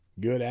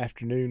Good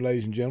afternoon,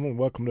 ladies and gentlemen.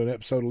 Welcome to an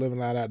episode of Living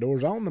Loud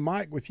Outdoors. On the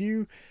mic with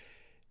you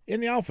in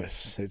the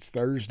office. It's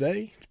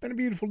Thursday. It's been a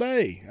beautiful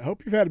day. I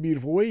hope you've had a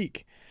beautiful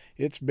week.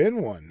 It's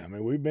been one. I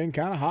mean, we've been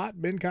kind of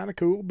hot, been kind of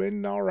cool,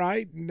 been all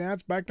right. Now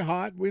it's back to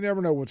hot. We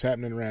never know what's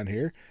happening around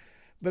here.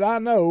 But I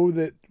know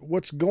that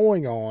what's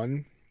going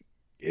on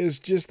is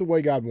just the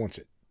way God wants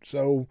it.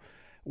 So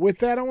with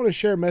that, I want to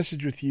share a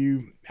message with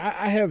you.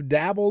 I have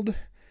dabbled.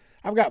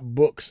 I've got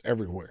books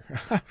everywhere.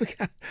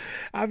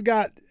 I've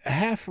got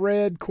half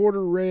read,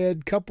 quarter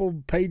read,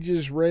 couple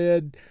pages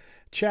read,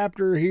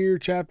 chapter here,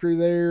 chapter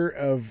there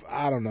of,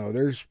 I don't know,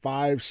 there's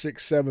 5,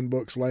 6, 7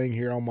 books laying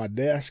here on my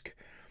desk.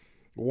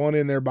 One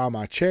in there by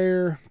my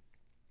chair.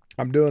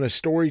 I'm doing a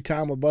story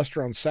time with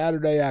Buster on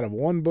Saturday out of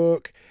one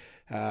book.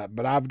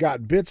 But I've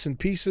got bits and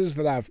pieces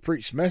that I've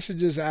preached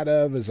messages out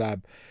of as I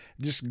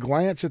just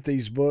glance at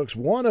these books,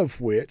 one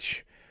of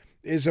which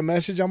is a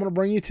message I'm going to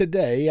bring you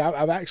today.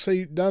 I've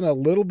actually done a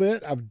little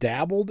bit. I've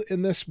dabbled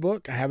in this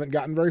book. I haven't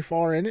gotten very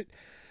far in it,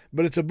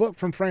 but it's a book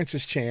from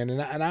Francis Chan,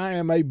 and I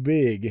am a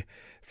big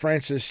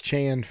Francis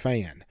Chan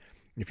fan.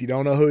 If you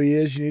don't know who he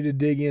is, you need to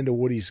dig into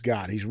what he's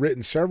got. He's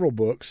written several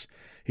books.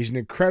 He's an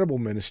incredible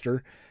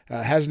minister,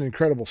 has an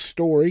incredible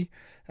story.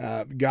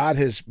 God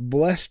has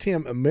blessed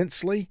him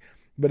immensely,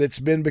 but it's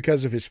been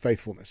because of his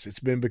faithfulness.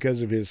 It's been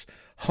because of his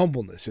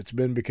humbleness. It's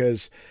been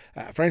because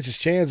Francis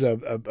Chan's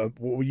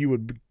what you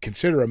would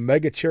consider a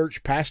mega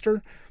church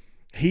pastor.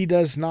 He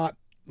does not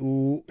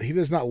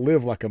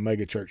live like a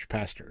mega church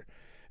pastor,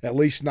 at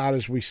least not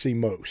as we see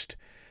most.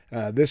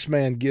 This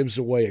man gives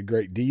away a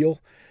great deal.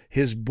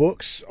 His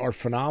books are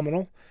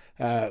phenomenal.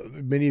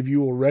 Many of you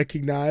will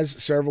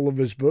recognize several of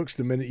his books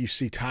the minute you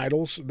see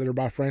titles that are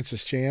by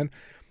Francis Chan.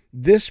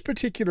 This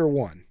particular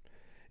one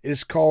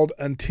is called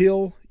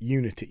Until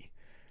Unity.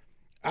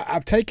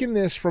 I've taken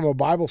this from a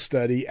Bible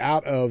study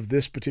out of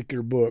this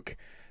particular book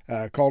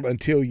called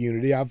Until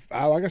Unity.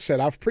 Like I said,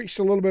 I've preached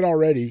a little bit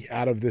already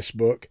out of this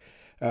book,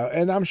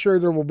 and I'm sure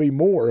there will be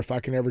more if I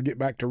can ever get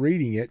back to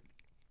reading it,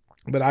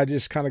 but I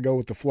just kind of go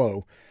with the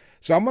flow.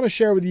 So I'm going to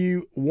share with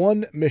you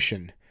one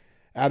mission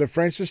out of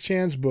Francis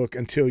Chan's book,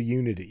 Until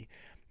Unity.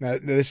 Now,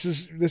 this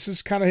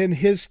is kind of in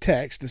his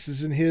text. This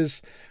is in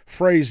his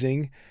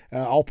phrasing.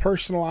 I'll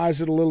personalize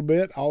it a little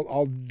bit.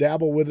 I'll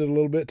dabble with it a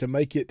little bit to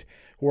make it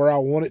where I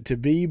want it to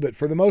be. But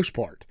for the most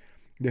part,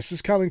 this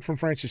is coming from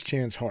Francis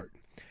Chan's heart.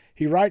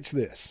 He writes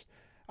this: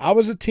 I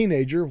was a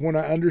teenager when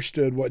I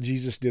understood what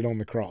Jesus did on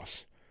the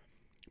cross.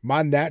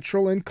 My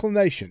natural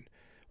inclination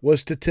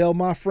was to tell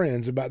my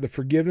friends about the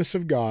forgiveness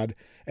of God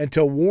and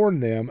to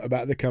warn them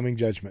about the coming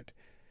judgment.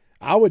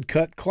 I would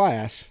cut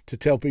class to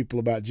tell people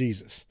about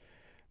Jesus.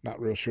 Not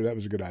real sure that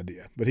was a good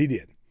idea, but he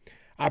did.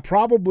 I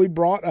probably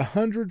brought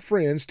 100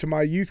 friends to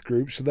my youth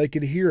group so they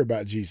could hear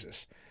about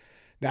Jesus.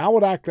 Now, I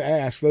would like to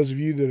ask those of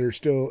you that are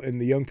still in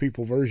the young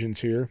people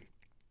versions here,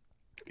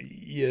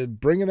 you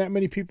bringing that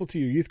many people to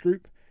your youth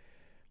group?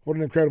 What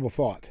an incredible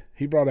thought.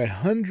 He brought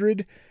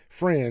 100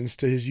 friends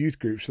to his youth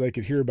group so they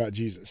could hear about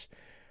Jesus.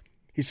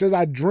 He says,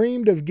 I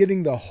dreamed of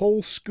getting the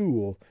whole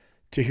school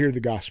to hear the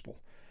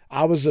gospel.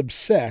 I was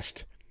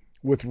obsessed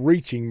with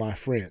reaching my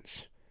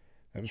friends.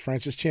 That was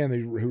Francis Chan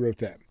who wrote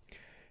that.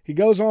 He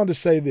goes on to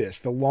say this: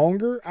 the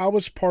longer I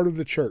was part of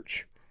the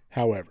church,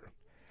 however,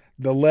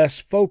 the less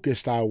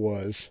focused I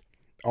was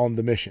on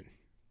the mission.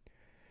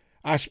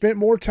 I spent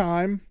more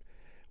time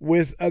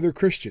with other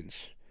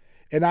Christians,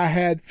 and I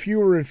had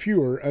fewer and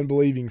fewer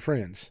unbelieving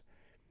friends.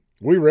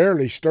 We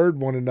rarely stirred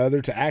one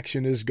another to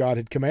action as God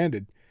had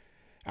commanded.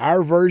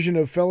 Our version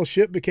of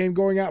fellowship became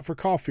going out for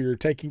coffee or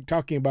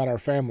talking about our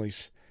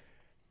families.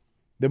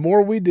 The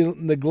more we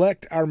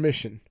neglect our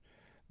mission,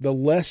 the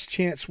less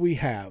chance we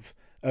have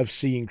of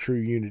seeing true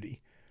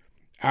unity.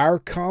 Our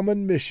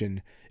common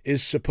mission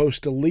is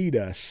supposed to lead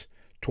us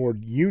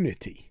toward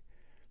unity,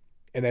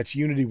 and that's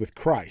unity with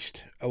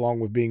Christ, along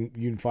with being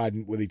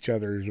unified with each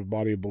other as a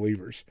body of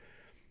believers.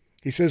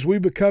 He says we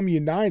become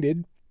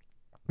united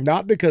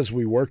not because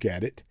we work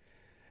at it,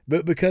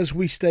 but because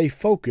we stay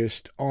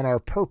focused on our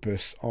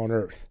purpose on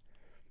earth.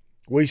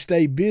 We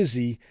stay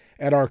busy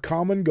at our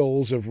common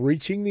goals of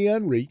reaching the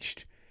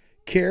unreached,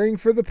 caring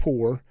for the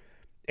poor,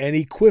 and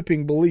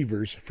equipping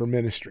believers for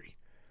ministry.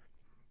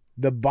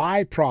 The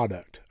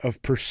byproduct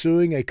of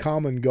pursuing a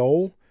common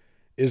goal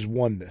is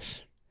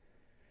oneness.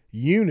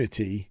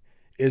 Unity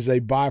is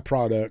a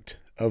byproduct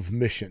of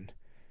mission.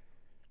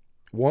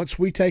 Once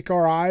we take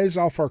our eyes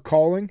off our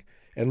calling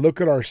and look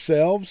at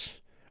ourselves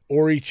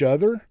or each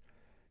other,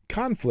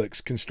 conflicts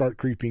can start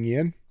creeping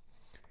in.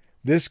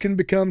 This can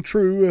become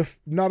true if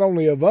not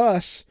only of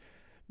us,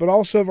 but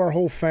also of our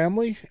whole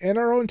family and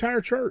our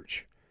entire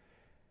church.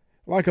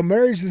 Like a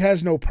marriage that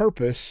has no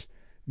purpose,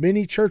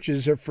 many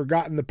churches have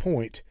forgotten the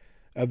point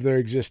of their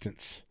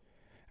existence.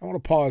 I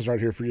want to pause right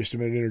here for just a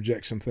minute and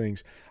interject some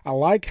things. I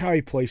like how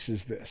he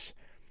places this.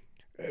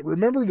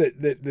 Remember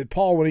that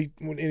Paul, when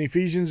in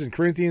Ephesians and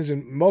Corinthians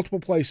and multiple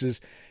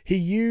places, he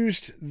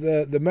used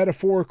the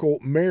metaphorical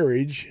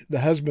marriage,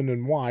 the husband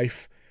and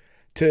wife,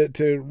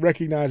 to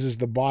recognize as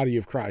the body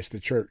of Christ, the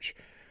church.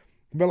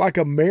 But like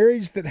a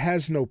marriage that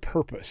has no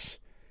purpose,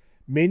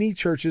 many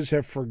churches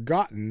have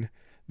forgotten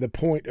the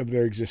point of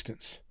their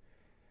existence.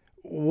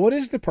 What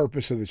is the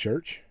purpose of the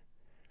church?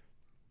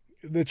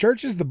 The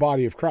church is the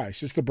body of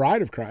Christ. It's the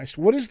bride of Christ.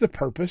 What is the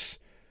purpose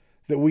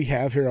that we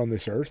have here on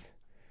this earth?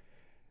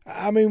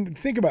 I mean,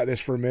 think about this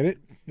for a minute.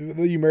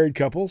 You married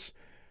couples,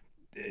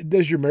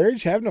 does your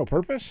marriage have no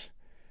purpose?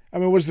 I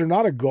mean, was there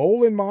not a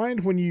goal in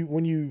mind when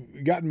you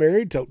got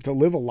married to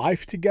live a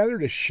life together,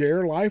 to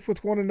share life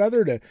with one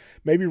another, to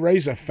maybe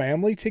raise a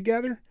family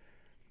together?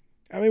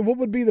 I mean, what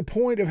would be the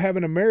point of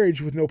having a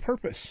marriage with no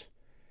purpose?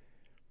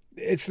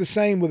 It's the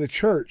same with a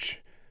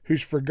church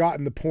who's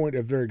forgotten the point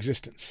of their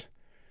existence.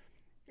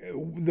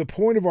 The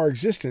point of our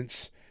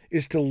existence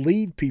is to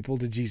lead people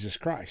to Jesus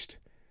Christ,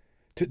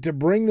 to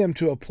bring them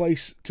to a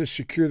place to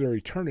secure their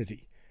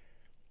eternity.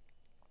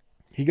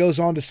 He goes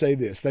on to say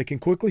this: they can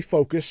quickly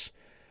focus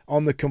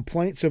on the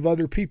complaints of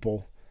other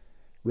people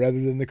rather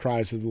than the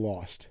cries of the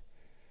lost.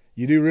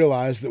 You do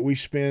realize that we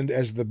spend,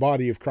 as the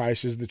body of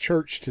Christ, as the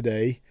church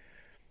today,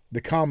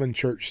 the common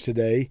church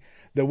today,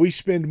 that we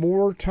spend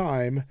more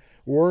time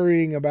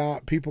worrying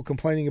about people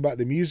complaining about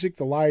the music,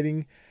 the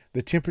lighting,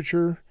 the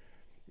temperature,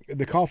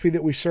 the coffee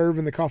that we serve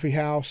in the coffee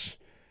house,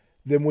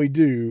 than we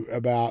do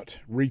about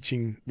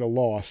reaching the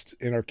lost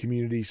in our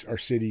communities, our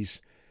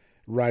cities,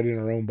 right in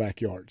our own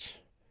backyards.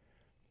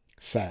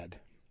 Sad.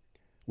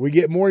 We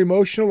get more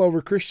emotional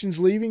over Christians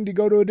leaving to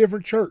go to a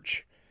different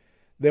church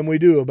than we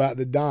do about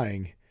the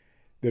dying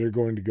that are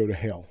going to go to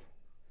hell.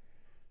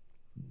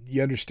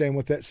 You understand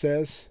what that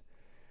says?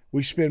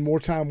 We spend more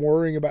time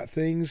worrying about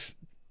things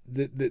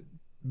that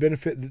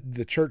benefit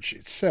the church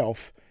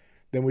itself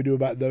than we do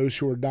about those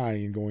who are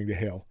dying and going to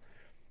hell.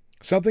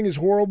 Something is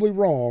horribly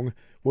wrong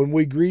when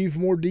we grieve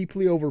more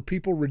deeply over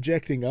people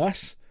rejecting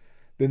us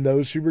than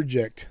those who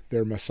reject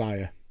their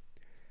Messiah.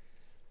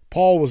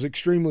 Paul was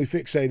extremely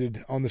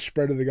fixated on the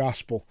spread of the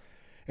gospel,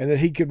 and that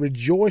he could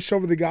rejoice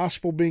over the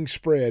gospel being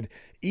spread,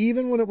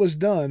 even when it was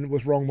done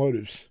with wrong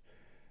motives.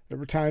 There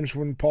were times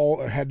when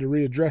Paul had to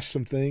readdress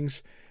some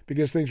things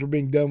because things were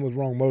being done with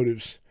wrong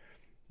motives.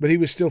 But he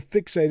was still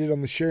fixated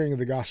on the sharing of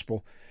the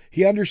gospel.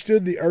 He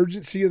understood the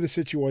urgency of the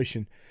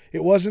situation.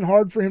 It wasn't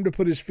hard for him to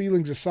put his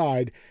feelings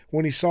aside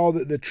when he saw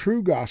that the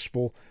true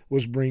gospel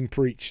was being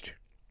preached.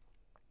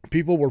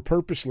 People were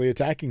purposely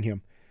attacking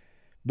him,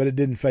 but it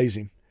didn't faze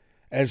him,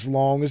 as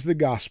long as the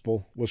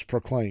gospel was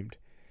proclaimed.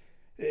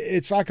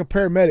 It's like a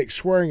paramedic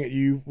swearing at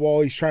you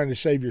while he's trying to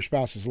save your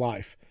spouse's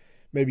life,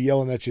 maybe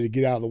yelling at you to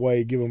get out of the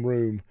way, give them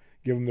room,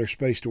 give them their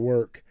space to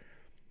work.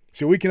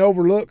 So we can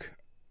overlook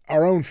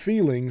our own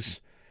feelings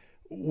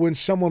when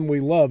someone we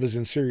love is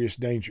in serious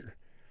danger.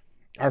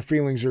 Our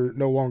feelings are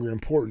no longer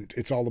important.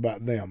 It's all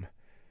about them.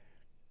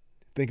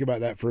 Think about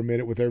that for a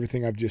minute with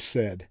everything I've just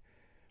said.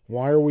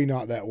 Why are we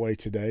not that way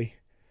today?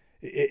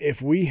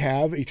 If we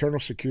have eternal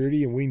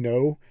security and we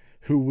know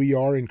who we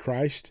are in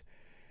Christ,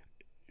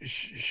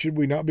 should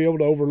we not be able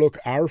to overlook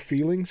our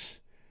feelings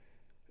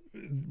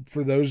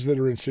for those that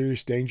are in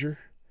serious danger?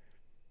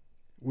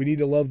 We need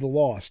to love the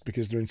lost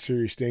because they're in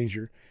serious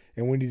danger,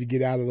 and we need to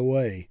get out of the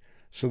way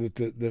so that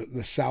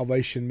the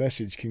salvation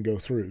message can go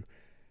through.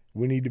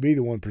 We need to be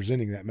the one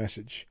presenting that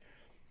message.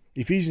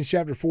 Ephesians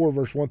chapter 4,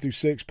 verse 1 through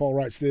 6, Paul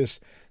writes this: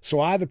 "So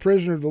I, the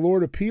prisoner of the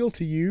Lord, appeal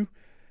to you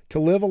to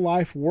live a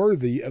life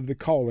worthy of the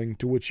calling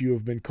to which you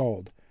have been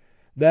called.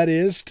 That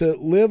is, to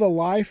live a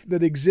life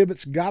that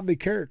exhibits godly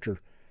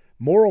character,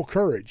 moral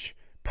courage,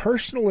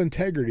 personal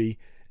integrity,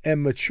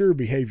 and mature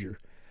behavior.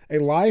 A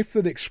life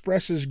that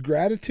expresses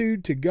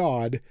gratitude to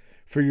God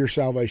for your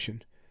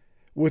salvation,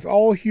 with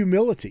all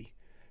humility,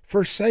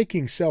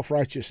 forsaking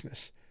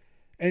self-righteousness,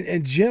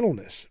 and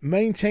gentleness,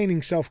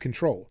 maintaining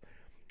self-control,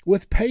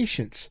 with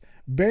patience,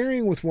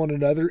 bearing with one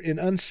another in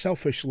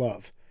unselfish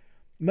love.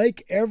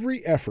 Make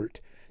every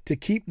effort to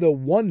keep the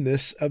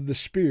oneness of the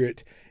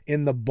Spirit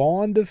in the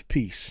bond of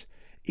peace,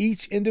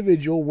 each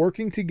individual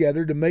working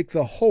together to make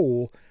the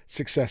whole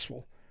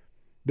successful.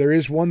 There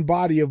is one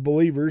body of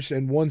believers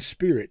and one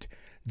Spirit,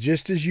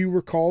 just as you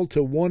were called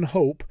to one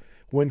hope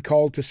when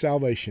called to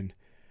salvation.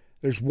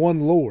 There's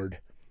one Lord,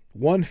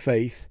 one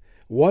faith,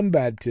 one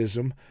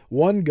baptism,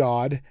 one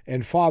God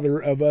and Father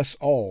of us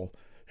all,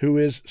 who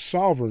is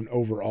sovereign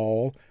over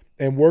all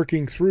and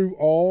working through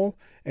all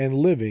and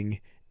living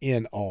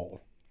in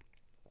all."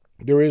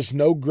 There is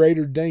no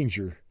greater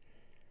danger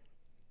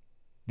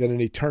than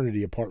an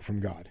eternity apart from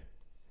God.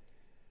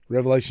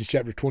 Revelation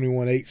chapter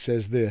 21:8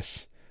 says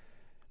this: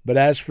 "But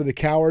as for the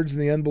cowards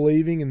and the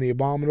unbelieving and the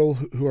abominable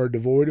who are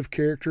devoid of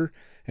character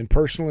and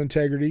personal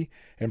integrity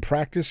and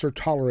practice or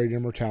tolerate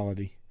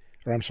immorality,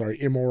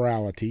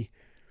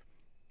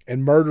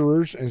 and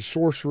murderers and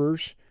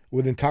sorcerers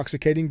with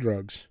intoxicating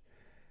drugs,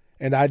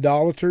 and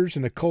idolaters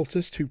and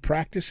occultists who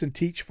practice and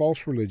teach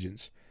false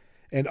religions,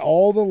 and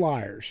all the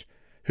liars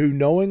who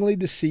knowingly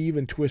deceive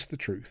and twist the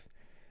truth,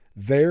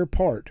 their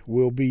part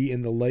will be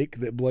in the lake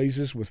that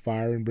blazes with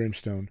fire and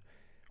brimstone,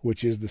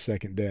 which is the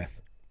second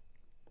death."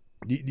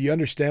 Do you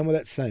understand what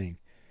that's saying?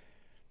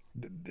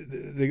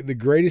 The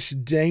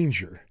greatest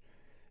danger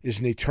is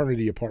an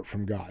eternity apart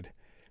from God.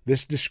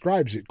 This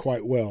describes it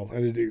quite well,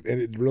 and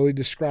it really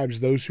describes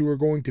those who are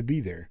going to be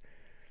there.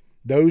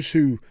 Those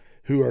who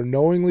are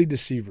knowingly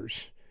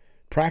deceivers,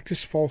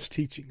 practice false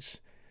teachings,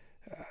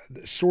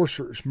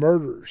 sorcerers,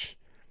 murderers,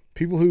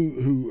 people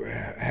who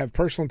have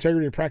personal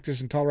integrity and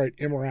practice and tolerate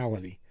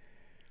immorality.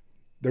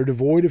 They're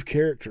devoid of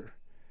character,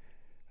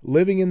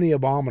 living in the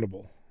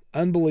abominable,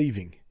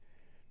 unbelieving.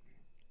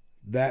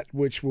 That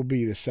which will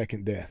be the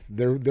second death.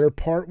 Their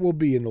part will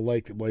be in the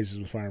lake that blazes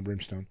with fire and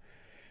brimstone.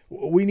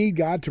 We need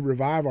God to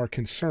revive our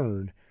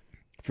concern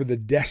for the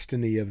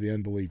destiny of the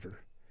unbeliever.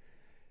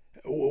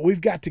 We've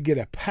got to get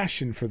a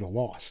passion for the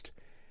lost.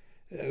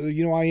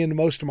 I end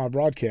most of my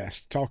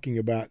broadcasts talking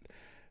about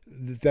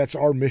that's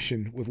our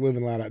mission with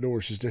Living Loud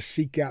Outdoors, is to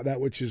seek out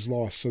that which is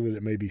lost so that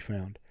it may be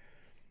found.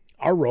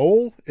 Our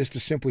role is to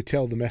simply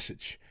tell the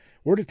message.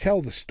 We're to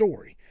tell the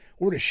story.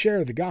 We're to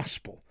share the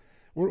gospel.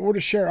 We're to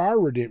share our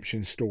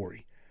redemption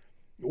story.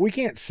 We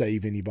can't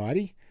save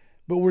anybody,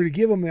 but we're to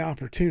give them the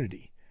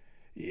opportunity.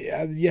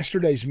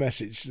 Yesterday's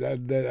message,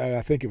 that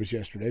I think it was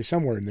yesterday,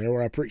 somewhere in there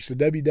where I preached the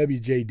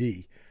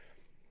WWJD,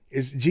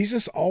 is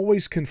Jesus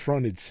always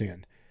confronted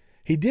sin.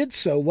 He did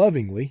so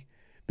lovingly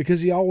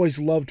because he always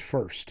loved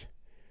first.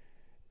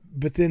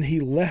 But then he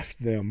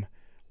left them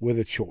with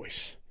a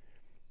choice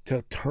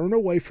to turn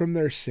away from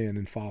their sin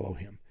and follow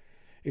him.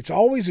 It's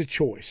always a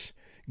choice.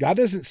 God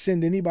doesn't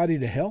send anybody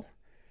to hell.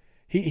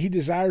 He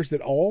desires that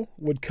all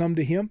would come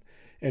to him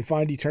and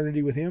find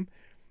eternity with him.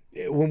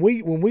 When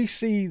we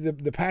see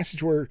the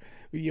passage where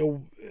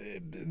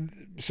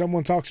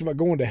someone talks about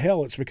going to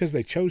hell, it's because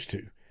they chose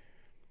to.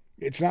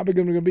 It's not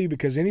going to be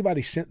because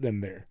anybody sent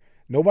them there.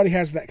 Nobody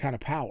has that kind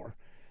of power.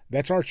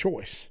 That's our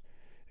choice.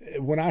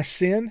 When I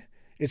sin,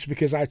 it's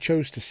because I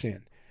chose to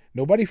sin.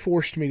 Nobody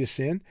forced me to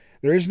sin.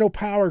 There is no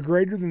power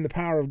greater than the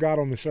power of God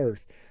on this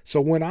earth.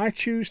 So when I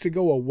choose to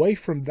go away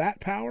from that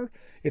power,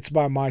 it's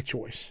by my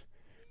choice.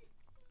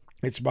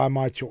 It's by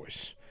my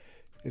choice.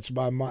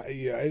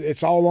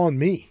 It's all on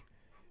me.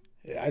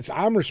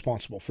 I'm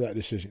responsible for that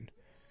decision.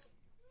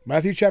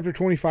 Matthew chapter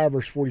 25,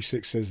 verse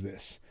 46 says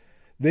this: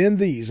 "Then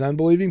these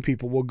unbelieving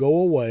people will go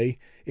away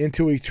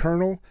into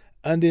eternal,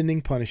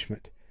 unending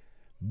punishment.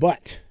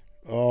 But,"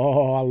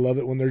 I love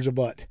it when there's a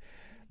but,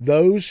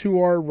 "those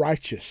who are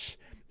righteous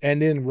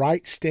and in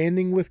right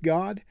standing with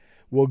God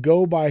will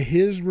go by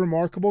his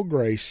remarkable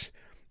grace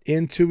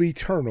into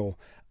eternal,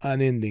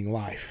 unending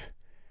life."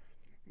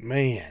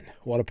 Man,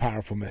 what a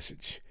powerful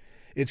message.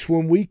 It's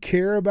when we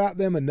care about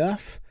them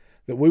enough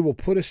that we will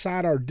put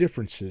aside our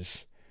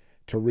differences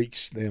to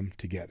reach them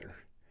together.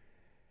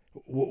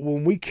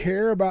 When we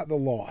care about the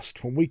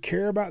lost, when we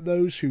care about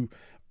those who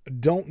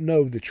don't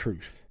know the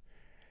truth,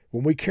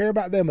 when we care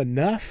about them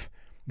enough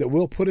that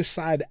we'll put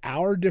aside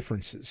our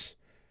differences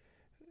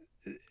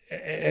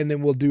and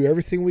then we'll do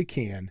everything we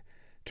can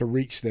to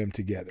reach them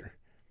together.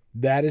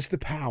 That is the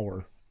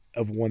power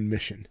of one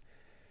mission.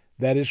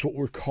 That is what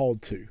we're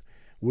called to.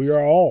 We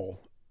are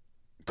all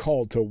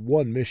called to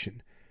one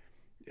mission.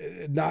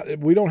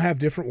 We don't have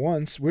different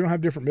ones. We don't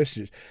have different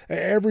missions.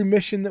 Every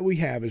mission that we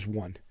have is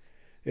one.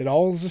 It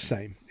all is the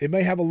same. It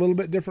may have a little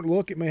bit different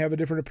look. It may have a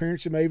different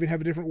appearance. It may even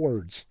have different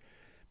words.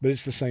 But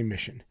it's the same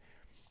mission.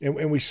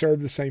 And we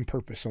serve the same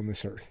purpose on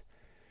this earth.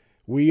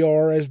 We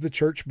are, as the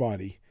church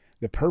body,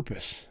 the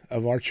purpose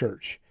of our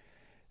church.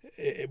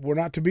 We're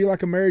not to be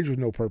like a marriage with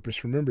no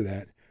purpose. Remember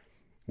that.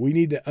 We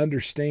need to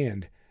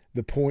understand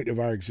the point of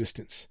our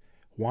existence.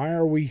 Why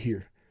are we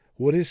here?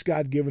 What has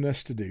God given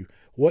us to do?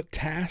 What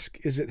task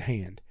is at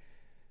hand?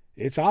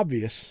 It's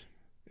obvious,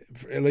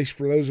 at least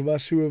for those of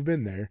us who have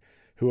been there,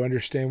 who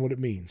understand what it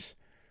means.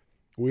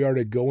 We are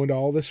to go into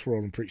all this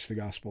world and preach the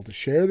gospel, to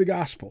share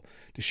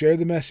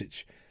the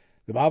message.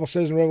 The Bible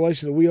says in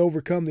Revelation that we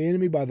overcome the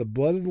enemy by the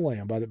blood of the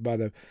Lamb, by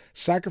the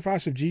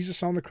sacrifice of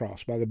Jesus on the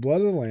cross, by the blood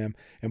of the Lamb,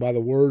 and by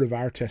the word of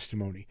our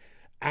testimony.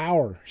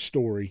 Our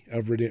story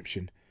of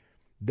redemption.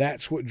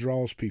 That's what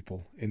draws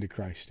people into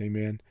Christ.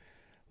 Amen.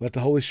 Let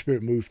the Holy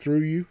Spirit move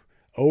through you,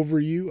 over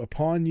you,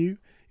 upon you,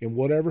 in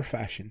whatever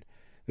fashion,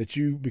 that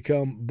you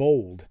become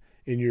bold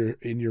in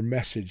your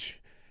message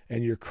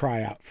and your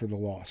cry out for the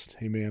lost.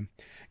 Amen.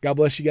 God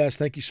bless you guys.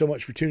 Thank you so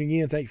much for tuning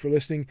in. Thank you for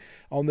listening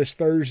on this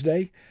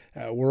Thursday.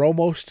 We're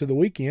almost to the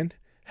weekend.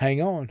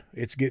 Hang on.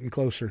 It's getting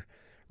closer.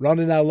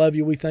 Rhonda and I love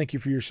you. We thank you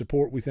for your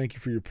support. We thank you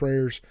for your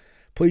prayers.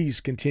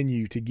 Please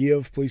continue to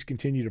give. Please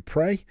continue to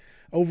pray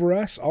over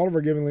us. All of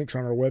our giving links are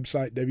on our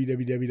website,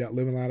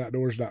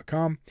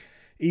 www.livingloudoutdoors.com.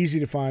 Easy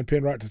to find,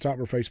 pinned right to the top of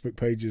our Facebook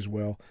page as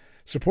well.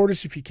 Support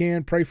us if you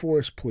can. Pray for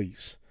us,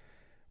 please.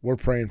 We're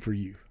praying for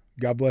you.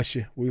 God bless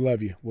you. We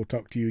love you. We'll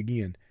talk to you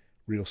again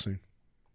real soon.